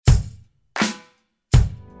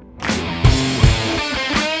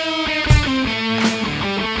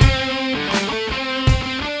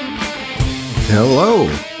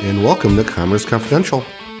and welcome to Commerce Confidential.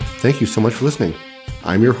 Thank you so much for listening.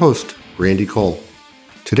 I'm your host, Randy Cole.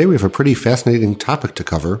 Today we have a pretty fascinating topic to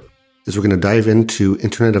cover, as we're going to dive into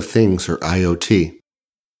Internet of Things, or IoT.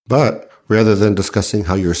 But rather than discussing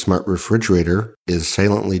how your smart refrigerator is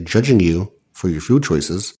silently judging you for your food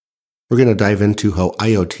choices, we're going to dive into how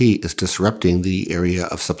IoT is disrupting the area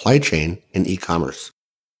of supply chain and e-commerce.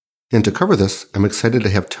 And to cover this, I'm excited to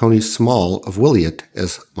have Tony Small of Wiliot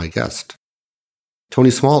as my guest. Tony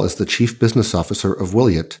Small is the Chief Business Officer of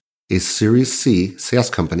Wiliot, a Series C SaaS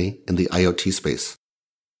company in the IoT space.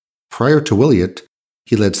 Prior to Wiliot,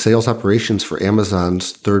 he led sales operations for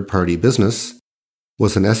Amazon's third-party business,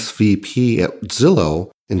 was an SVP at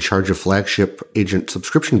Zillow in charge of flagship agent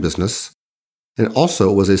subscription business, and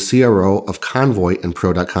also was a CRO of Convoy and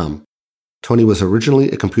Pro.com. Tony was originally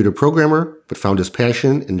a computer programmer, but found his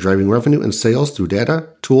passion in driving revenue and sales through data,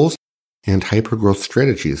 tools, and hyper-growth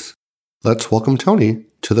strategies. Let's welcome Tony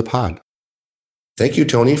to the pod. Thank you,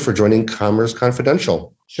 Tony, for joining Commerce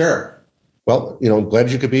Confidential. Sure. Well, I'm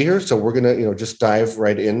glad you could be here. So we're going to, just dive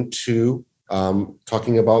right into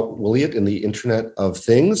talking about Wiliot and the Internet of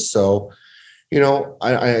Things. So, I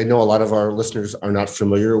know a lot of our listeners are not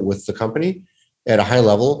familiar with the company. At a high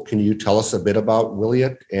level, can you tell us a bit about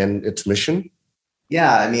Wiliot and its mission?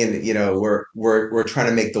 Yeah, we're trying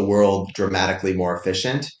to make the world dramatically more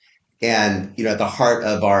efficient. And, at the heart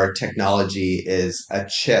of our technology is a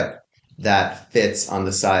chip that fits on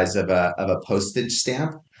the size of a postage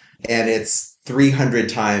stamp. And it's 300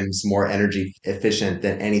 times more energy efficient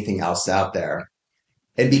than anything else out there.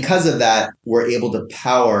 And because of that, it's able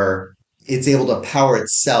to power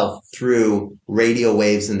itself through radio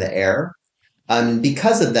waves in the air.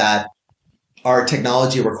 Because of that, our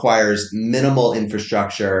technology requires minimal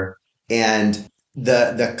infrastructure, and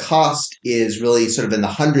the cost is really sort of in the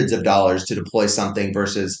hundreds of dollars to deploy something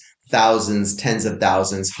versus thousands, tens of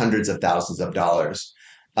thousands, hundreds of thousands of dollars.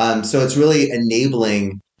 So it's really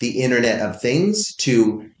enabling the Internet of Things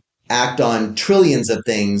to act on trillions of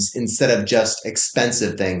things instead of just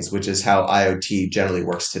expensive things, which is how IoT generally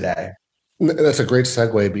works today. That's a great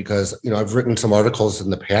segue because, I've written some articles in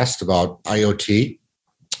the past about IoT,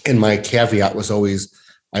 and my caveat was I always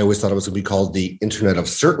thought it was going to be called the Internet of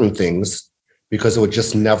Certain Things, because it would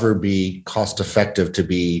just never be cost effective to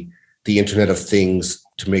be the Internet of Things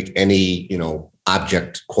to make any,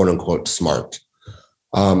 object, quote unquote, smart.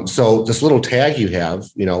 So this little tag you have,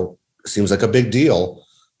 seems like a big deal.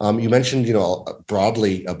 You mentioned,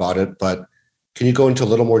 broadly about it, but can you go into a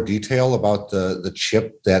little more detail about the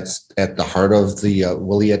chip that's at the heart of the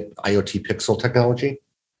Wiliot IoT Pixel technology?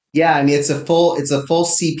 Yeah, it's a full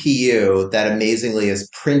CPU that amazingly is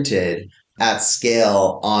printed at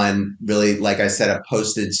scale on really, like I said, a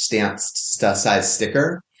postage stamp size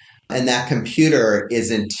sticker. And that computer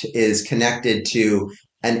is connected to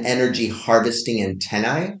an energy harvesting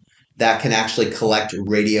antennae that can actually collect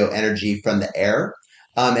radio energy from the air,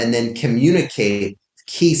 and then communicate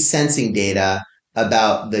key sensing data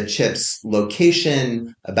about the chip's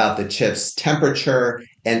location, about the chip's temperature,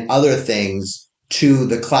 and other things to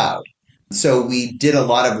the cloud. So we did a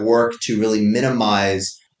lot of work to really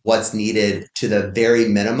minimize what's needed to the very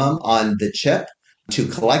minimum on the chip to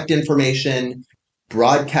collect information,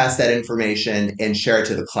 broadcast that information, and share it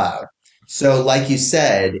to the cloud. So like you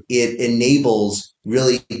said, it enables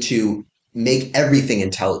really to make everything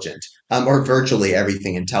intelligent, or virtually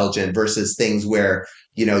everything intelligent, versus things where,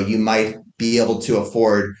 you might be able to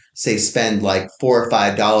afford, say, spend like $4 or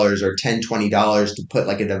 $5 or $10, $20 to put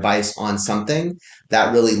like a device on something.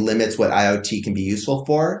 That really limits what IoT can be useful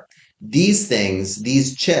for. These things,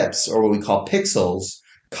 these chips, or what we call pixels,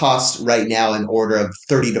 cost right now an order of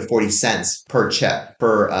 30 to 40 cents per chip,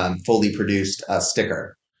 per fully produced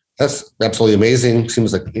sticker. That's absolutely amazing.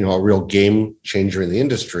 Seems like, a real game changer in the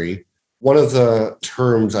industry. One of the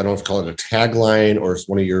terms, I don't know if to call it a tagline or it's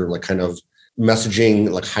one of your kind of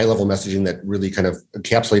messaging, high level messaging that really kind of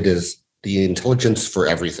encapsulated is the intelligence for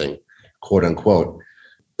everything, quote unquote.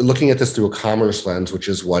 Looking at this through a commerce lens, which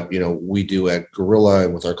is what, we do at Gorilla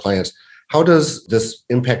and with our clients, how does this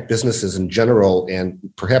impact businesses in general and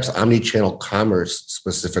perhaps omni-channel commerce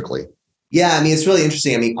specifically? Yeah, it's really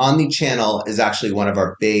interesting. Omnichannel is actually one of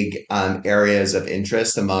our big areas of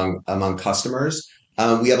interest among customers.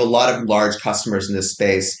 We have a lot of large customers in this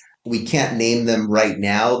space. We can't name them right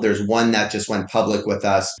now. There's one that just went public with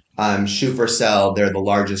us, Shufersel. They're the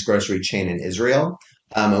largest grocery chain in Israel.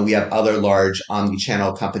 And we have other large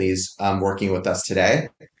omnichannel companies working with us today.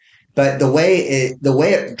 But the way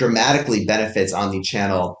it dramatically benefits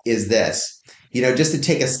omnichannel is this. Just to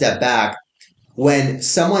take a step back, when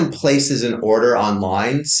someone places an order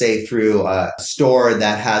online, say through a store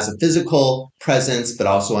that has a physical presence, but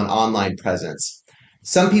also an online presence,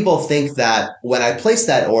 some people think that when I place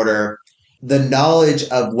that order, the knowledge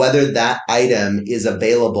of whether that item is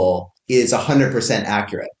available is 100%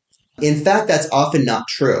 accurate. In fact, that's often not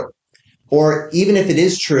true. Or even if it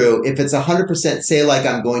is true, if it's 100%, say like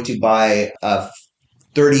I'm going to buy a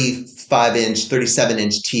 35-inch,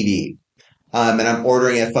 37-inch TV, and I'm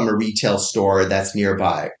ordering it from a retail store that's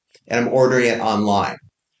nearby, and I'm ordering it online.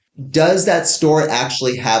 Does that store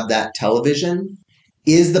actually have that television?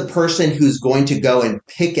 Is the person who's going to go and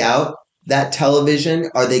pick out that television,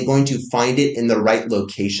 are they going to find it in the right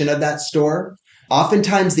location of that store?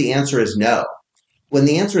 Oftentimes the answer is no. When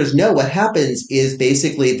the answer is no, what happens is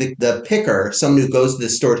basically the picker, someone who goes to the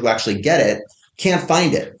store to actually get it, can't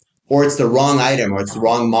find it. Or it's the wrong item, or it's the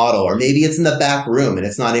wrong model, or maybe it's in the back room and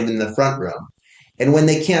it's not even in the front room. And when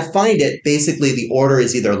they can't find it, basically the order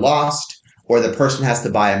is either lost or the person has to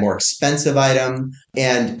buy a more expensive item.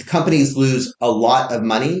 And companies lose a lot of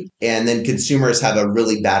money, and then consumers have a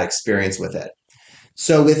really bad experience with it.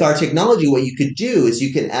 So with our technology, what you could do is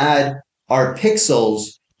you can add our pixels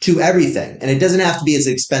to everything. And it doesn't have to be as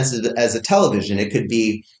expensive as a television. It could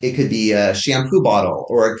be a shampoo bottle,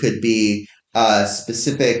 or it could be a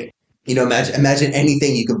specific, imagine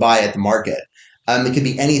anything you could buy at the market. It could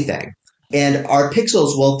be anything. And our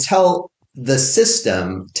pixels will tell the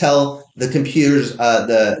computers,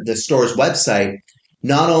 the store's website,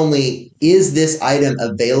 not only is this item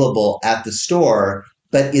available at the store,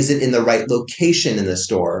 but is it in the right location in the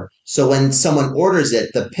store? So when someone orders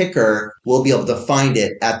it, the picker will be able to find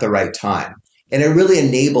it at the right time. And it really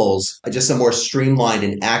enables just a more streamlined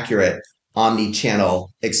and accurate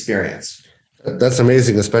omni-channel experience. That's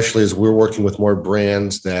amazing, especially as we're working with more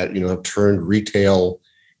brands that, have turned retail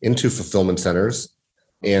into fulfillment centers,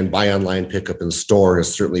 and buy online, pickup in store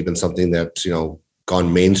has certainly been something that's,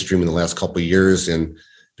 gone mainstream in the last couple of years. And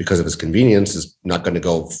because of its convenience is not going to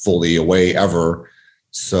go fully away ever.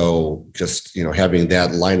 So just, having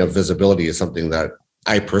that line of visibility is something that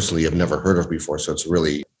I personally have never heard of before. So it's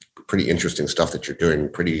really pretty interesting stuff that you're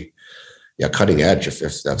doing, pretty cutting edge, if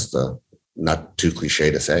that's the not too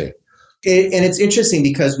cliche to say. And it's interesting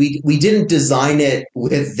because we didn't design it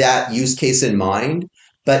with that use case in mind,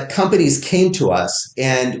 but companies came to us,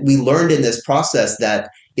 and we learned in this process that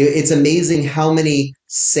it's amazing how many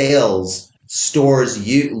sales stores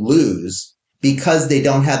lose because they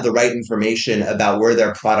don't have the right information about where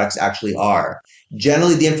their products actually are.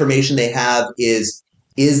 Generally, the information they have is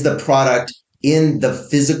the product in the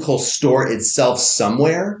physical store itself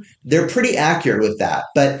somewhere? They're pretty accurate with that.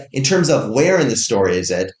 But in terms of where in the store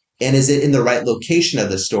is it, and is it in the right location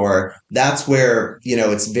of the store, that's where,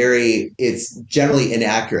 it's generally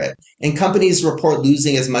inaccurate. And companies report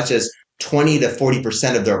losing as much as 20 to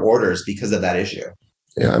 40% of their orders because of that issue.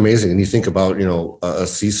 Yeah, amazing. And you think about, a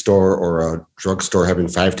C-store or a drugstore having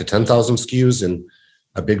 5 to 10,000 SKUs, and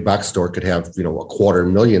a big box store could have,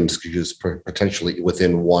 250,000 SKUs potentially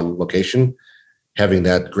within one location. Having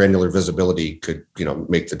that granular visibility could,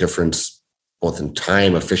 make the difference both in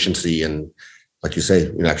time, efficiency, and like you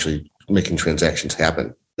say, actually making transactions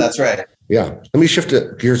happen. That's right. Yeah. Let me shift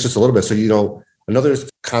gears just a little bit. So, another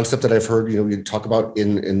concept that I've heard, you talk about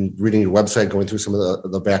in reading your website, going through some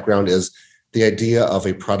of the background, is the idea of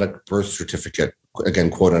a product birth certificate, again,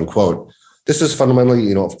 quote unquote. This is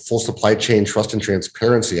fundamentally, full supply chain trust and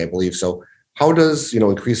transparency, I believe. So how does,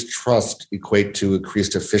 increased trust equate to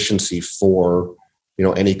increased efficiency for,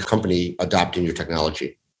 any company adopting your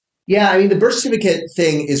technology? Yeah, I mean, the birth certificate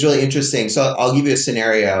thing is really interesting. So I'll give you a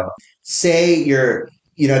scenario. Say if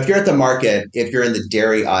you're at the market, if you're in the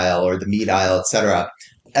dairy aisle or the meat aisle, et cetera,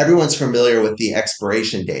 everyone's familiar with the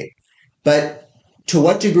expiration date. But to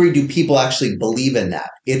what degree do people actually believe in that?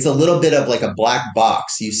 It's a little bit of like a black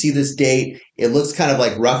box. You see this date, it looks kind of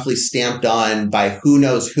like roughly stamped on by who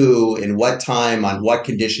knows who, in what time, on what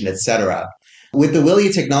condition, et cetera. With the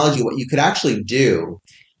Willia technology, what you could actually do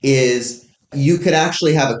is you could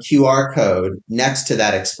actually have a QR code next to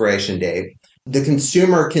that expiration date. The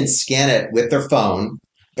consumer can scan it with their phone,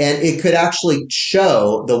 and it could actually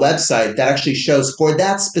show the website that actually shows for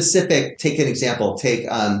that specific, take an example, take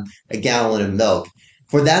a gallon of milk.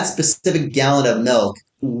 For that specific gallon of milk,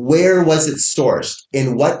 where was it sourced?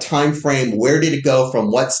 In what time frame? Where did it go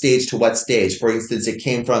from what stage to what stage? For instance, it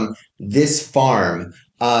came from this farm.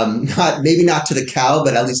 Maybe not to the cow,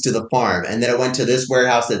 but at least to the farm. And then it went to this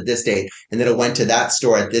warehouse at this date. And then it went to that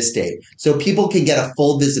store at this date. So people can get a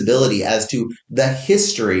full visibility as to the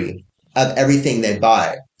history of everything they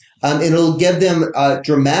buy. And it'll give them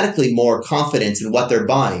dramatically more confidence in what they're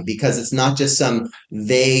buying because it's not just some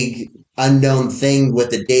vague, unknown thing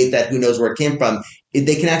with a date that who knows where it came from.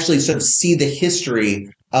 They can actually sort of see the history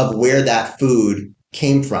of where that food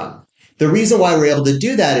came from. The reason why we're able to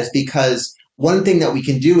do that is because one thing that we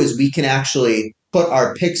can do is we can actually put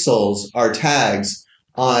our pixels, our tags,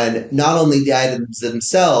 on not only the items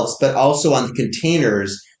themselves, but also on the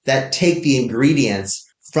containers that take the ingredients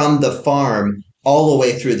from the farm all the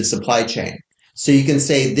way through the supply chain. So you can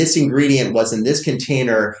say this ingredient was in this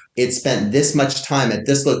container. It spent this much time at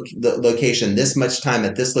this location, this much time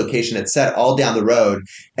at this location. It's set all down the road.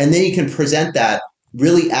 And then you can present that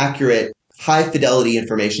really accurate, high fidelity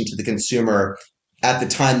information to the consumer at the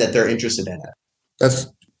time that they're interested in it. That's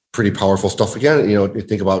pretty powerful stuff. Again, you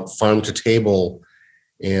think about farm to table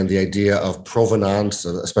and the idea of provenance,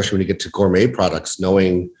 especially when you get to gourmet products,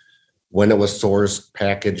 knowing when it was sourced,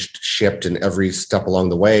 packaged, shipped, and every step along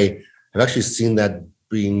the way. I've actually seen that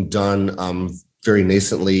being done very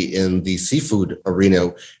nascently in the seafood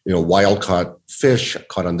arena. Wild caught fish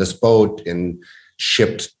caught on this boat and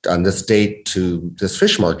shipped on this date to this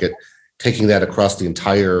fish market, taking that across the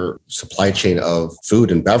entire supply chain of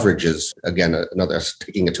food and beverages. Again,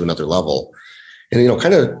 taking it to another level. And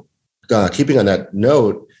kind of keeping on that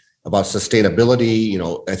note about sustainability,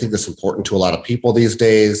 I think that's important to a lot of people these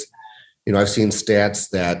days. I've seen stats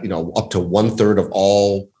that, up to 1/3 of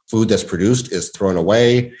all food that's produced is thrown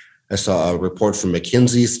away. I saw a report from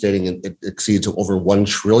McKinsey stating it exceeds over $1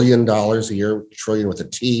 trillion a year, trillion with a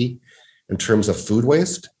T, in terms of food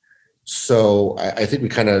waste. So I think we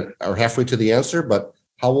kind of are halfway to the answer, but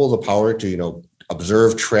how will the power to,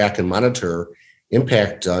 observe, track, and monitor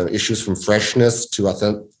impact issues from freshness to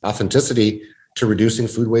authenticity to reducing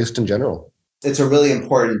food waste in general? It's a really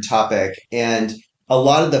important topic. And a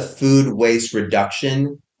lot of the food waste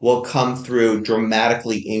reduction will come through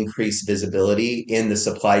dramatically increased visibility in the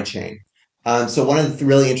supply chain. So one of the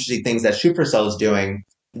really interesting things that Shufersell is doing,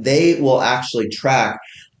 they will actually track,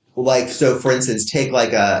 so for instance, take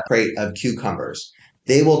like a crate of cucumbers.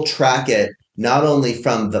 They will track it not only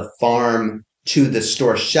from the farm to the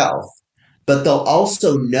store shelf, but they'll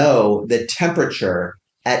also know the temperature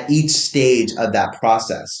at each stage of that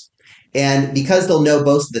process. And because they'll know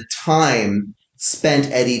both the time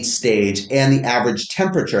spent at each stage and the average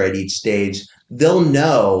temperature at each stage, they'll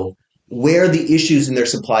know where the issues in their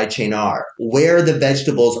supply chain are, where the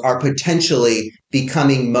vegetables are potentially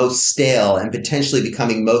becoming most stale and potentially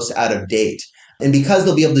becoming most out of date. And because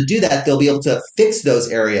they'll be able to do that, they'll be able to fix those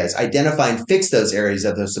areas, identify and fix those areas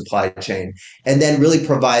of the supply chain, and then really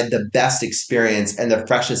provide the best experience and the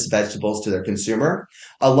freshest vegetables to their consumer.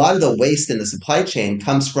 A lot of the waste in the supply chain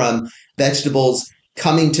comes from vegetables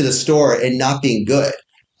coming to the store and not being good.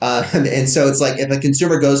 And so it's like if a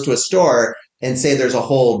consumer goes to a store and say there's a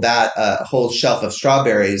whole shelf of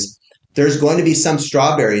strawberries, there's going to be some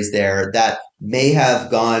strawberries there that may have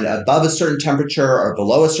gone above a certain temperature or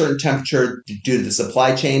below a certain temperature due to the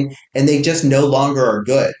supply chain, and they just no longer are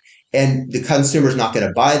good. And the consumer's not going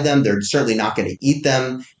to buy them. They're certainly not going to eat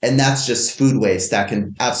them. And that's just food waste that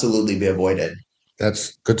can absolutely be avoided.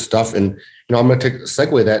 That's good stuff. And, I'm going to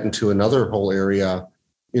segue that into another whole area.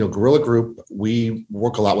 Gorilla Group, we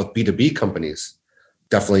work a lot with B2B companies.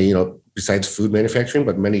 Definitely, besides food manufacturing,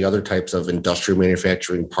 but many other types of industrial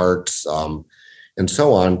manufacturing parts and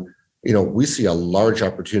so on. We see a large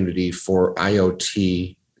opportunity for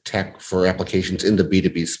IoT tech for applications in the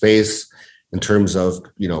B2B space in terms of,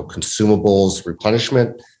 consumables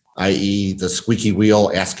replenishment, i.e. the squeaky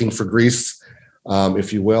wheel asking for grease,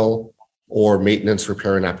 if you will, or maintenance,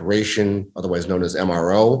 repair, and operation, otherwise known as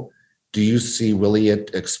MRO. Do you see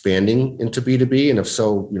Wiliot expanding into B2B? And if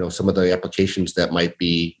so, some of the applications that might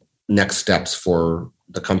be next steps for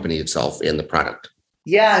the company itself and the product?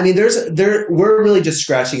 Yeah, I mean, we're really just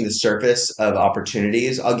scratching the surface of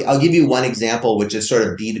opportunities. I'll give you one example, which is sort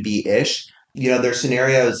of B2B-ish. There's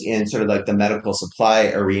scenarios in sort of like the medical supply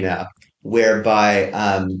arena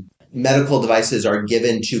whereby medical devices are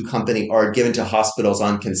given to hospitals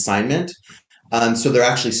on consignment. So they're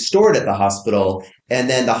actually stored at the hospital, and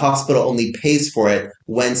then the hospital only pays for it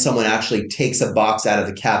when someone actually takes a box out of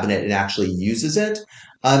the cabinet and actually uses it.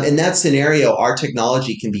 In that scenario, our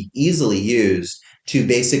technology can be easily used to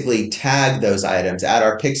basically tag those items, add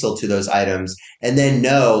our pixel to those items, and then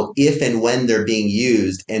know if and when they're being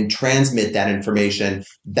used and transmit that information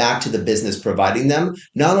back to the business providing them,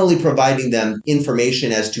 not only providing them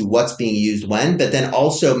information as to what's being used when, but then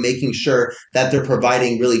also making sure that they're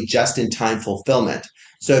providing really just-in-time fulfillment.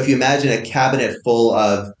 So if you imagine a cabinet full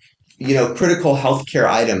of, critical healthcare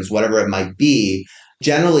items, whatever it might be,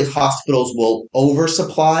 Generally, hospitals will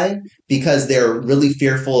oversupply because they're really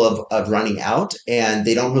fearful of running out, and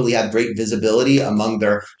they don't really have great visibility among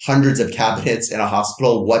their hundreds of cabinets in a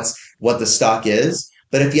hospital what the stock is.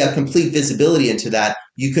 But if you have complete visibility into that,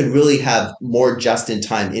 you can really have more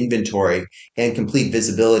just-in-time inventory and complete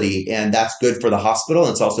visibility, and that's good for the hospital.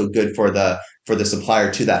 And it's also good for the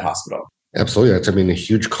supplier to that hospital. Absolutely. That's, a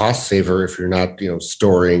huge cost saver if you're not,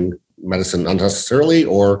 storing medicine unnecessarily,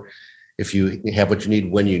 or if you have what you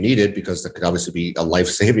need when you need it, because that could obviously be a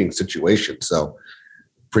life-saving situation. So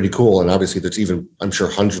pretty cool. And obviously there's even, I'm sure,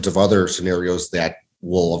 hundreds of other scenarios that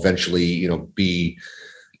will eventually, be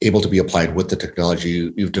able to be applied with the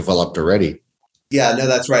technology you've developed already. Yeah, no,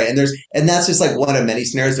 that's right. And that's just like one of many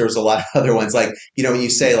scenarios. There's a lot of other ones. Like, when you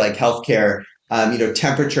say like healthcare,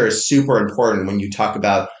 temperature is super important when you talk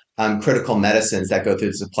about critical medicines that go through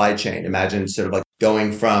the supply chain. Imagine sort of like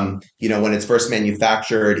going from, when it's first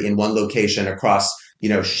manufactured in one location across,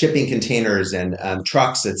 shipping containers and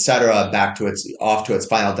trucks, et cetera, off to its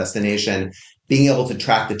final destination, being able to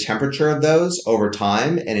track the temperature of those over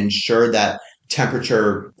time and ensure that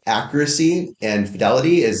temperature accuracy and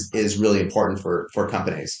fidelity is really important for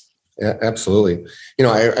companies. Yeah, absolutely.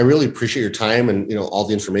 I really appreciate your time and, all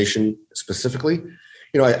the information specifically.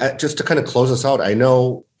 I just to kind of close us out, I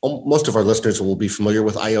know most of our listeners will be familiar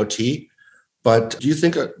with IoT, but do you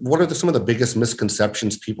think, what are some of the biggest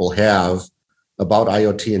misconceptions people have about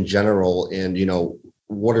IoT in general? And,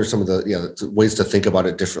 what are some of the ways to think about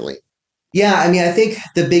it differently? Yeah, I think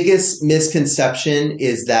the biggest misconception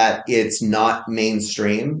is that it's not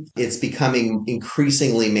mainstream. It's becoming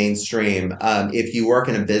increasingly mainstream. If you work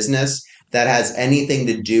in a business that has anything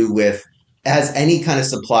to do with, has any kind of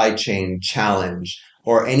supply chain challenge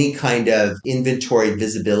or any kind of inventory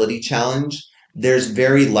visibility challenge, there's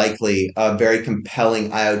very likely a very compelling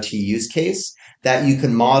IoT use case that you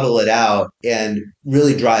can model it out and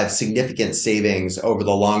really drive significant savings over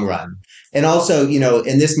the long run. And also,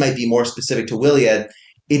 and this might be more specific to Wiliot,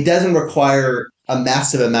 it doesn't require a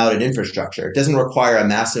massive amount of infrastructure. It doesn't require a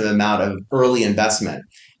massive amount of early investment.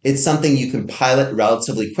 It's something you can pilot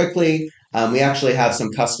relatively quickly. We actually have some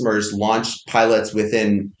customers launch pilots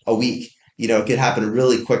within a week. It could happen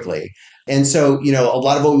really quickly. And so, a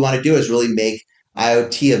lot of what we want to do is really make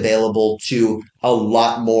IoT available to a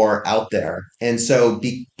lot more out there. And so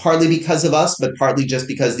partly because of us, but partly just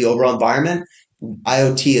because the overall environment,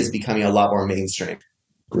 IoT is becoming a lot more mainstream.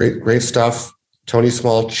 Great stuff. Tony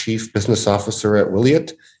Small, Chief Business Officer at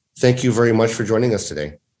Wiliot. Thank you very much for joining us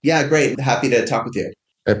today. Yeah, great. Happy to talk with you.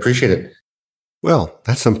 I appreciate it. Well,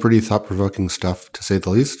 that's some pretty thought-provoking stuff, to say the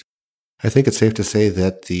least. I think it's safe to say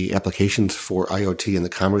that the applications for IoT in the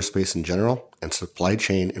commerce space in general, and supply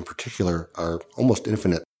chain in particular, are almost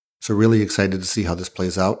infinite. So really excited to see how this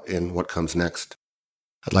plays out and what comes next.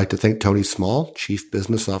 I'd like to thank Tony Small, Chief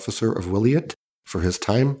Business Officer of Wiliot, for his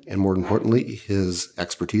time and, more importantly, his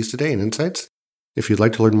expertise today and insights. If you'd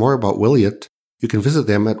like to learn more about Wiliot, you can visit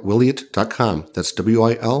them at wiliot.com. That's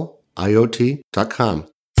WILIOT.com.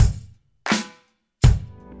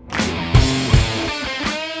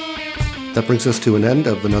 That brings us to an end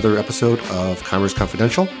of another episode of Commerce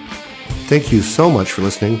Confidential. Thank you so much for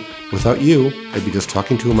listening. Without you, I'd be just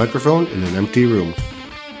talking to a microphone in an empty room.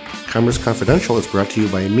 Commerce Confidential is brought to you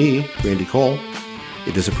by me, Randy Cole.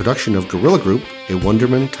 It is a production of Gorilla Group, a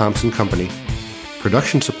Wunderman Thompson company.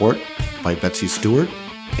 Production support by Betsy Stewart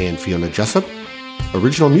and Fiona Jessup.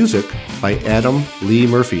 Original music by Adam Lee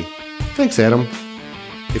Murphy. Thanks, Adam.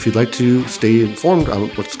 If you'd like to stay informed on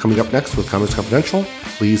what's coming up next with Commerce Confidential,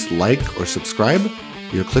 please like or subscribe.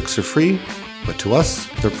 Your clicks are free, but to us,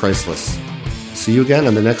 they're priceless. See you again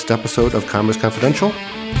on the next episode of Commerce Confidential.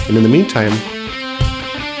 And in the meantime,